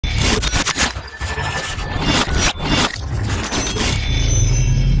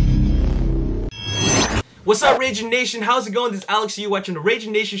What's up, Ragin Nation? How's it going? This is Alex. You watching the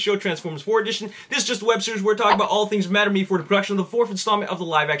Ragin Nation Show Transformers 4 edition. This is just a web series where we're talking about all things that matter to me for the production of the 4th installment of the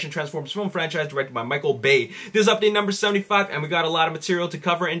live-action Transformers film franchise directed by Michael Bay. This is update number 75, and we got a lot of material to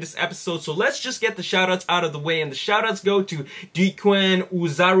cover in this episode, so let's just get the shoutouts out of the way. And the shoutouts go to Dequan,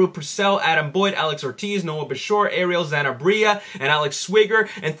 Uzaru Purcell, Adam Boyd, Alex Ortiz, Noah Bashor, Ariel Zanabria, and Alex Swigger.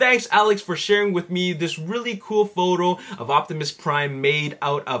 And thanks, Alex, for sharing with me this really cool photo of Optimus Prime made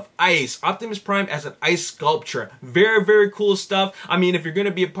out of ice. Optimus Prime as an ice sculpture. Very, very cool stuff. I mean, if you're going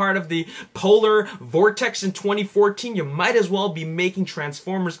to be a part of the polar vortex in 2014, you might as well be making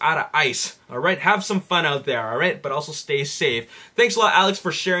Transformers out of ice. Alright, have some fun out there, alright? But also stay safe. Thanks a lot, Alex,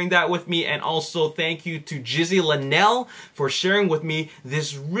 for sharing that with me, and also thank you to Jizzy Linnell for sharing with me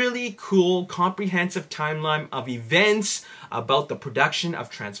this really cool, comprehensive timeline of events about the production of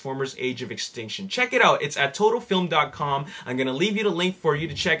Transformers Age of Extinction. Check it out. It's at totalfilm.com. I'm going to leave you the link for you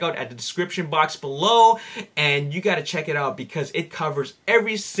to check out at the description box below, and you got to check it out because it covers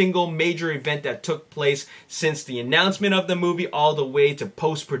every single major event that took place since the announcement of the movie all the way to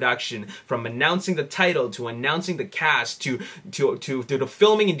post-production, from announcing the title to announcing the cast to the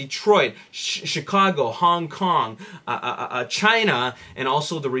filming in Detroit, Chicago, Hong Kong, China, and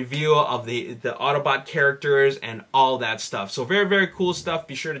also the reveal of the Autobot characters and all that stuff. So very, very cool stuff.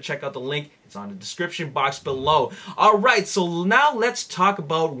 Be sure to check out the link. It's on the description box below. Alright, so now let's talk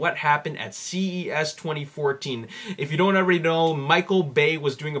about what happened at CES 2014. If you don't already know, Michael Bay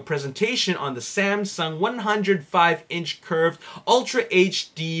was doing a presentation on the Samsung 105-inch curved Ultra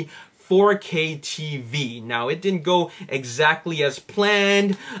HD 4K TV. Now, it didn't go exactly as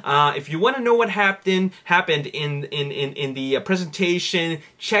planned. If you want to know what happened in the presentation,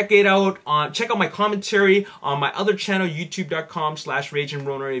 check out my commentary on my other channel,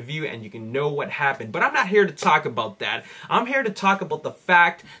 youtube.com/RaginRonaReview, and you can know what happened. But I'm not here to talk about that. I'm here to talk about the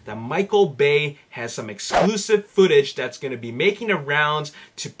fact that Michael Bay has some exclusive footage that's going to be making the rounds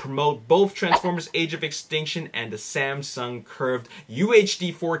to promote both Transformers Age of Extinction and the Samsung curved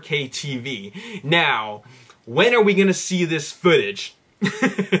UHD 4K TV. Now, when are we going to see this footage?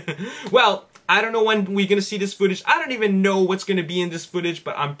 Well, I don't know when we're going to see this footage. I don't even know what's going to be in this footage,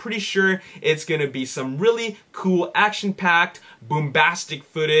 but I'm pretty sure it's going to be some really cool, action-packed, bombastic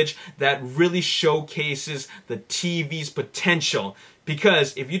footage that really showcases the TV's potential.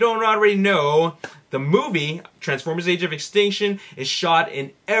 Because if you don't already know, the movie, Transformers Age of Extinction, is shot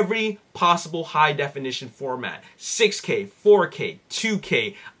in every possible high-definition format. 6K, 4K,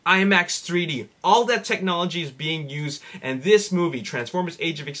 2K, IMAX 3D, all that technology is being used, and this movie, Transformers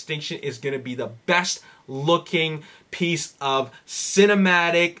Age of Extinction, is going to be the best looking piece of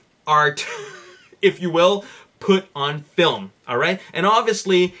cinematic art, if you will, put on film. Alright? And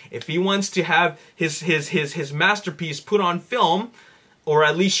obviously, if he wants to have his masterpiece put on film, or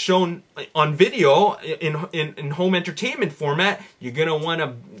at least shown on video in home entertainment format, you're gonna want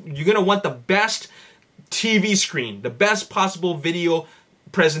the best TV screen, the best possible video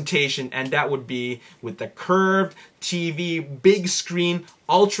presentation, and that would be with the curved TV, big screen,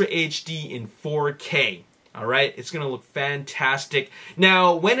 Ultra HD in 4K. Alright, it's gonna look fantastic.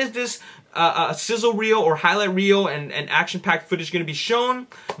 Now, when is this sizzle reel or highlight reel and action-packed footage going to be shown?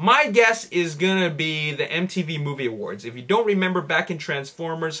 My guess is going to be the MTV Movie Awards. If you don't remember, back in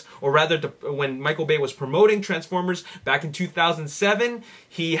Transformers, or rather when Michael Bay was promoting Transformers back in 2007,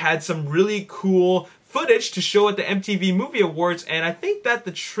 he had some really cool footage to show at the MTV Movie Awards, and I think that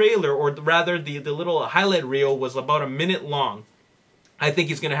the trailer, or rather the little highlight reel, was about a minute long. I think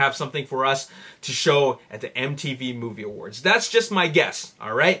he's going to have something for us to show at the MTV Movie Awards. That's just my guess,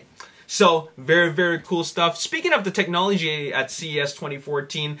 alright? So, very, very cool stuff. Speaking of the technology at CES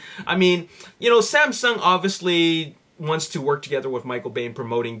 2014, I mean, you know, Samsung obviously wants to work together with Michael Bay in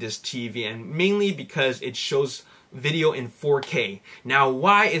promoting this TV, and mainly because it shows video in 4K. Now,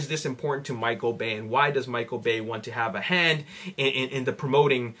 why is this important to Michael Bay, and why does Michael Bay want to have a hand in the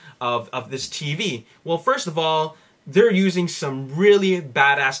promoting of this TV? Well, first of all, they're using some really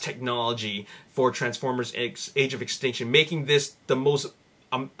badass technology for Transformers Age of Extinction, making this the most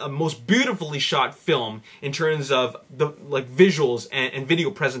beautifully shot film in terms of the visuals and video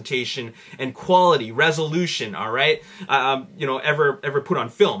presentation and quality, resolution, alright? You know, ever put on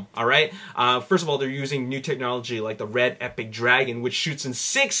film, alright? First of all, they're using new technology like the Red Epic Dragon, which shoots in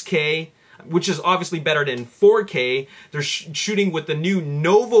 6K. which is obviously better than 4K. They're shooting with the new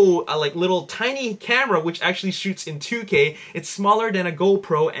Novo, like little tiny camera, which actually shoots in 2K. It's smaller than a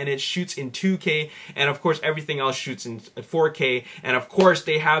GoPro and it shoots in 2K. And of course, everything else shoots in 4K. And of course,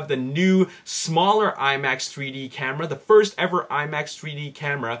 they have the new smaller IMAX 3D camera, the first ever IMAX 3D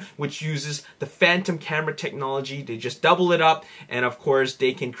camera, which uses the Phantom camera technology. They just double it up. And of course,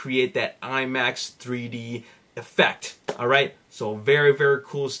 they can create that IMAX 3D effect. All right, so very, very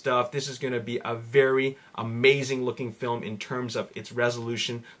cool stuff. This is going to be a very amazing looking film in terms of its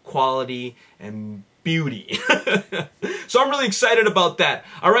resolution, quality, and beauty. So I'm really excited about that.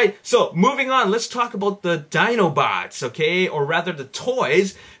 All right, so moving on, let's talk about the Dinobots, okay, or rather the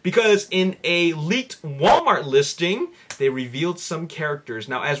toys, because in a leaked Walmart listing, they revealed some characters.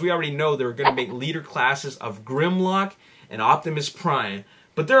 Now, as we already know, they're going to make leader classes of Grimlock and Optimus Prime.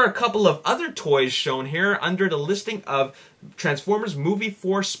 But there are a couple of other toys shown here under the listing of Transformers Movie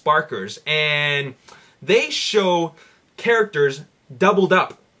 4 Sparkers. And they show characters doubled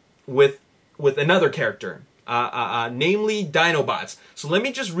up with another character, namely Dinobots. So let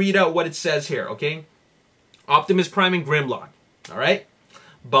me just read out what it says here, okay? Optimus Prime and Grimlock, all right?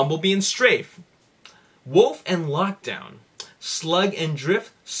 Bumblebee and Strafe, Wolf and Lockdown, Slug and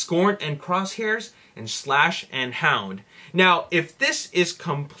Drift, Scorn and Crosshairs, and Slash and Hound. Now, if this is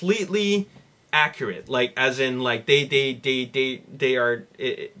completely accurate, like as in like they are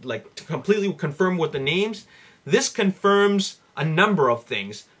like to completely confirm with the names, this confirms a number of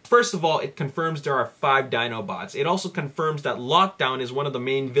things. First of all, it confirms there are 5 Dinobots. It also confirms that Lockdown is one of the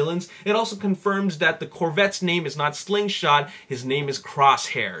main villains. It also confirms that the Corvette's name is not Slingshot, his name is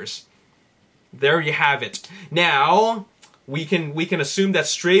Crosshairs. There you have it. Now, we can assume that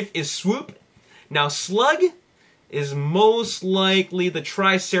Strafe is Swoop. Now, Slug is most likely the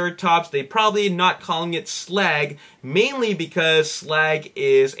Triceratops. They probably not calling it Slag, mainly because Slag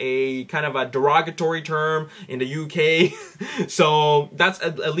is a kind of a derogatory term in the UK. So that's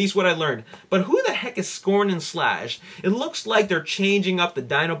at least what I learned. But who the heck is Scorn and Slash? It looks like they're changing up the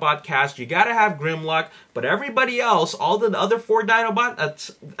Dinobot cast. You gotta have Grimlock, but everybody else, all the other 4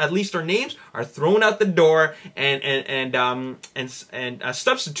 Dinobots, at least their names, are thrown out the door and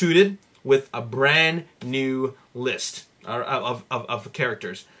substituted with a brand new list of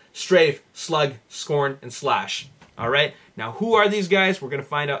characters. Strafe, Slug, Scorn, and Slash. Alright, now who are these guys? We're going to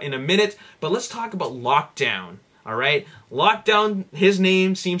find out in a minute, but let's talk about Lockdown. Alright, Lockdown, his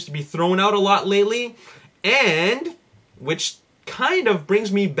name seems to be thrown out a lot lately, and which kind of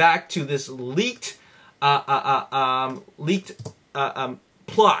brings me back to this leaked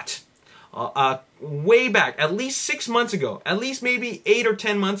plot. Way back, at least 6 months ago, at least maybe 8 or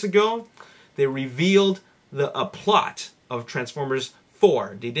 10 months ago, they revealed the plot of Transformers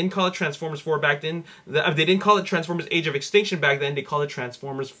 4. They didn't call it Transformers 4 back then. They didn't call it Transformers Age of Extinction back then. They called it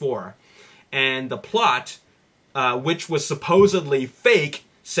Transformers 4. And the plot, which was supposedly fake,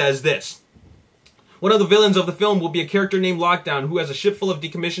 says this. One of the villains of the film will be a character named Lockdown, who has a ship full of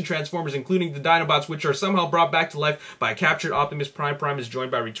decommissioned Transformers, including the Dinobots, which are somehow brought back to life by a captured Optimus Prime. Prime is joined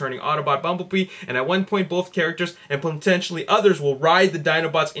by returning Autobot Bumblebee, and at one point both characters and potentially others will ride the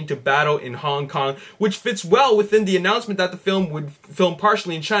Dinobots into battle in Hong Kong, which fits well within the announcement that the film would film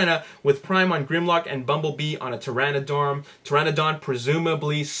partially in China, with Prime on Grimlock and Bumblebee on a Pteranodon,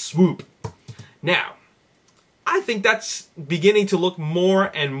 presumably Swoop. Now, I think that's beginning to look more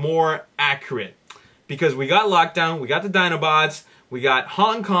and more accurate. Because we got Lockdown, we got the Dinobots, we got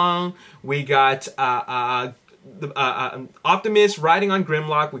Hong Kong, we got Optimus riding on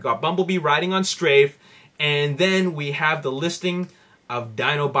Grimlock, we got Bumblebee riding on Strafe, and then we have the listing of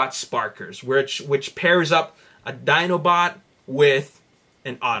Dinobot Sparkers, which pairs up a Dinobot with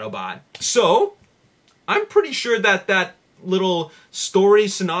an Autobot. So, I'm pretty sure that that little story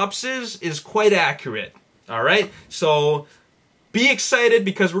synopsis is quite accurate. Alright, so be excited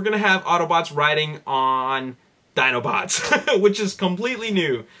because we're going to have Autobots riding on Dinobots, which is completely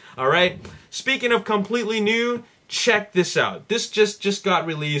new. Alright, speaking of completely new, check this out. This just got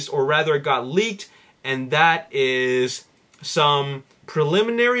released, or rather it got leaked, and that is some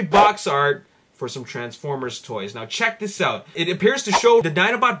preliminary box art for some Transformers toys. Now check this out. It appears to show the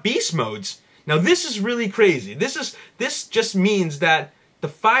Dinobot Beast modes. Now this is really crazy. This just means that the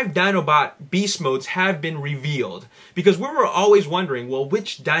 5 Dinobot Beast modes have been revealed. Because we were always wondering, well,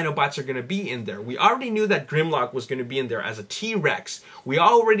 which Dinobots are going to be in there? We already knew that Grimlock was going to be in there as a T-Rex. We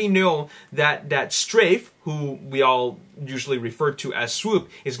already know that Strafe, who we all usually refer to as Swoop,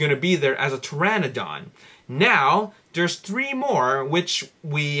 is going to be there as a Pteranodon. Now, there's 3 more, which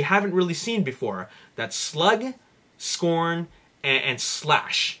we haven't really seen before. That's Slug, Scorn, and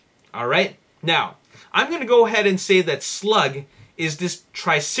Slash. Alright? Now, I'm going to go ahead and say that Slug is this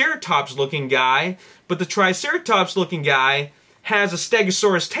Triceratops looking guy, but the Triceratops looking guy has a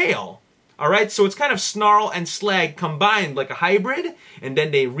Stegosaurus tail. Alright, so it's kind of Snarl and Slag combined like a hybrid, and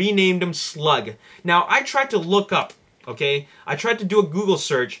then they renamed him Slug. Now, I tried to look up, okay? I tried to do a Google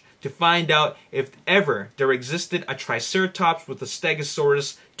search to find out if ever there existed a Triceratops with a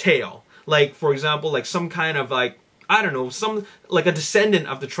Stegosaurus tail. Like, for example, like some kind of like, I don't know, like a descendant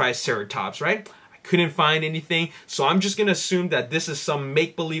of the Triceratops, right? Couldn't find anything, so I'm just gonna assume that this is some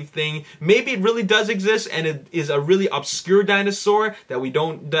make-believe thing. Maybe it really does exist and it is a really obscure dinosaur that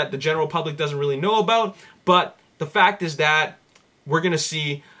the general public doesn't really know about, but the fact is that we're gonna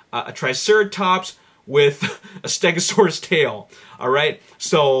see a Triceratops with a Stegosaurus tail. Alright,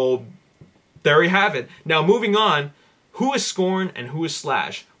 so there you have it. Now moving on, who is Scorn and who is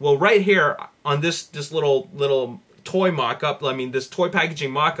Slash? Well, right here on this little toy mock-up, I mean this toy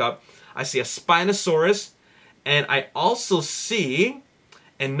packaging mock-up, I see a Spinosaurus, and I also see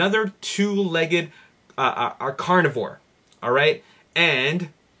another two-legged carnivore, all right? And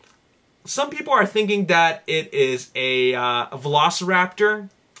some people are thinking that it is a Velociraptor.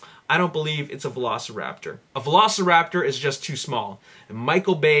 I don't believe it's a Velociraptor. A Velociraptor is just too small. And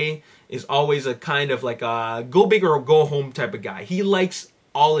Michael Bay is always a kind of like a go big or go home type of guy. He likes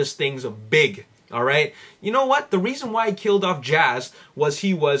all his things big. Alright? You know what? The reason why he killed off Jazz was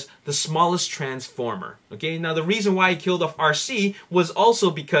he was the smallest Transformer. Okay? Now the reason why he killed off RC was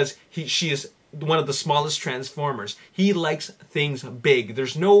also because she is one of the smallest Transformers. He likes things big.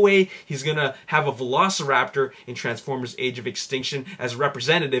 There's no way he's gonna have a Velociraptor in Transformers Age of Extinction as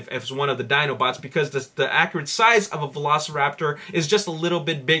representative as one of the Dinobots, because the accurate size of a Velociraptor is just a little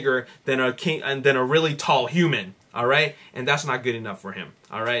bit bigger than a really tall human. Alright? And that's not good enough for him.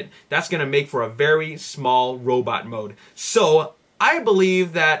 Alright? That's going to make for a very small robot mode. So, I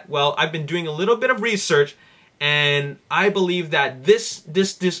believe that, well, I've been doing a little bit of research, and I believe that this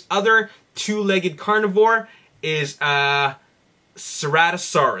other two-legged carnivore is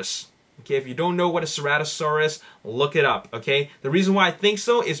Ceratosaurus. Okay, if you don't know what a Ceratosaurus, look it up, okay? The reason why I think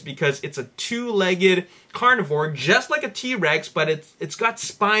so is because it's a two-legged carnivore, just like a T-Rex, but it's got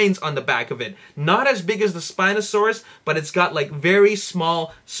spines on the back of it. Not as big as the Spinosaurus, but it's got like very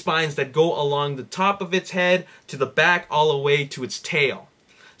small spines that go along the top of its head to the back all the way to its tail.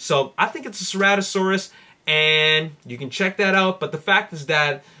 So I think it's a Ceratosaurus, and you can check that out, but the fact is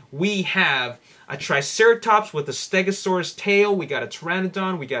that we have a Triceratops with a Stegosaurus tail, we got a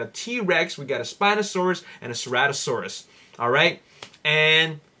Pteranodon, we got a T-Rex, we got a Spinosaurus, and a Ceratosaurus. Alright?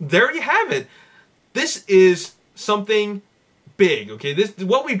 And there you have it. This is something big, okay?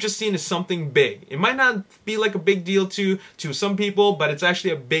 What we've just seen is something big. It might not be like a big deal to some people, but it's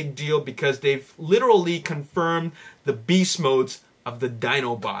actually a big deal because they've literally confirmed the beast modes of the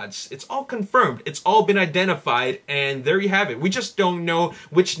Dinobots. It's all confirmed. It's all been identified, and there you have it. We just don't know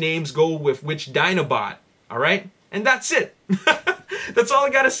which names go with which Dinobot. Alright? And that's it. That's all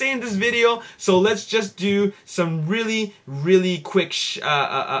I gotta say in this video. So let's just do some really quick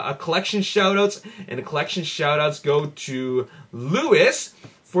collection shoutouts. And the collection shoutouts go to Lewis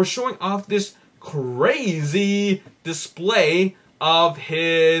for showing off this crazy display of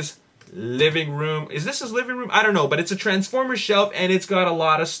his living room. Is this his living room? I don't know, but it's a Transformers shelf and it's got a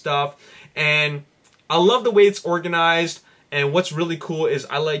lot of stuff, and I love the way it's organized. And what's really cool is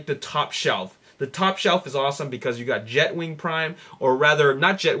I like the top shelf. The top shelf is awesome because you got Jetwing Prime, or rather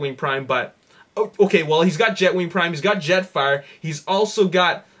not Jetwing Prime, but okay, well, he's got Jetwing Prime, he's got Jetfire, he's also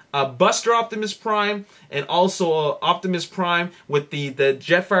got Buster Optimus Prime, and also Optimus Prime with the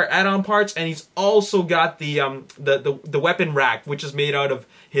Jetfire add-on parts, and he's also got the weapon rack, which is made out of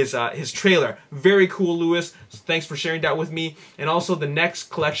his trailer. Very cool, Lewis. Thanks for sharing that with me. And also the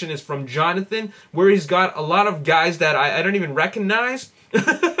next collection is from Jonathan, where he's got a lot of guys that I don't even recognize.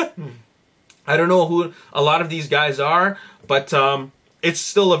 I don't know who a lot of these guys are, but it's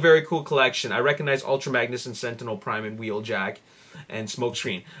still a very cool collection. I recognize Ultra Magnus and Sentinel Prime and Wheeljack and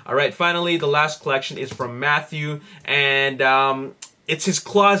Smokescreen. Alright, finally, the last collection is from Matthew, and it's his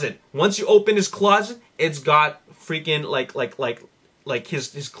closet. Once you open his closet, it's got freaking like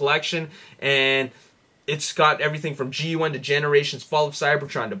his collection, and it's got everything from G1 to Generations, Fall of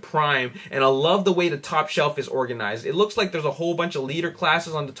Cybertron to Prime, and I love the way the top shelf is organized. It looks like there's a whole bunch of leader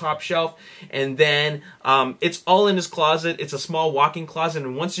classes on the top shelf, and then it's all in his closet. It's a small walk-in closet,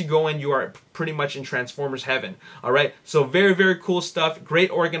 and once you go in, you are pretty much in Transformers heaven. Alright, so very cool stuff,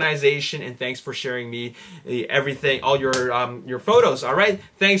 great organization, and thanks for sharing me everything, all your photos. Alright,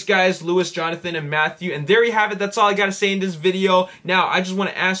 thanks guys, Lewis, Jonathan, and Matthew, and there you have it. That's all I gotta say in this video. Now, I just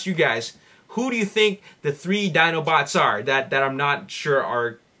want to ask you guys, who do you think the 3 Dinobots are that I'm not sure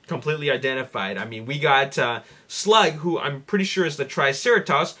are completely identified. I mean, we got Slug, who I'm pretty sure is the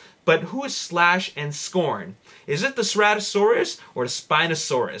Triceratops, but who is Slash and Scorn? Is it the Ceratosaurus or the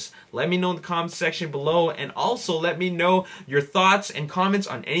Spinosaurus? Let me know in the comment section below, and also let me know your thoughts and comments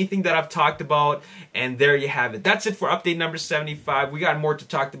on anything that I've talked about. And there you have it. That's it for update number 75. We got more to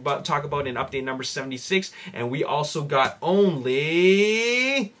talk about in update number 76, and we also got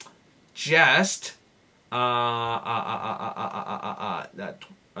only just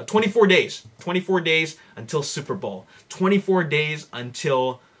 24 days. 24 days until Super Bowl. 24 days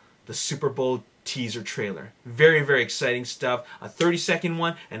until the Super Bowl teaser trailer. Very, very exciting stuff. A 30-second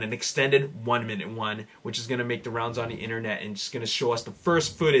one and an extended 1-minute one, which is going to make the rounds on the internet and just going to show us the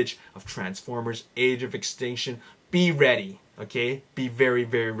first footage of Transformers Age of Extinction. Be ready, okay? Be very,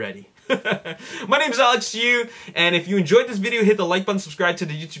 very ready. My name is Alex Yu, and if you enjoyed this video, hit the like button, subscribe to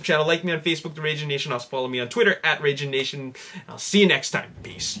the YouTube channel, like me on Facebook, The Ragin Nation. Also follow me on Twitter, @RaginNation. I'll see you next time.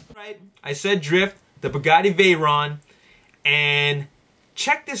 Peace. Right, I said Drift, the Bugatti Veyron, and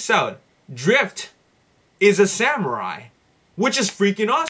check this out. Drift is a samurai, which is freaking awesome.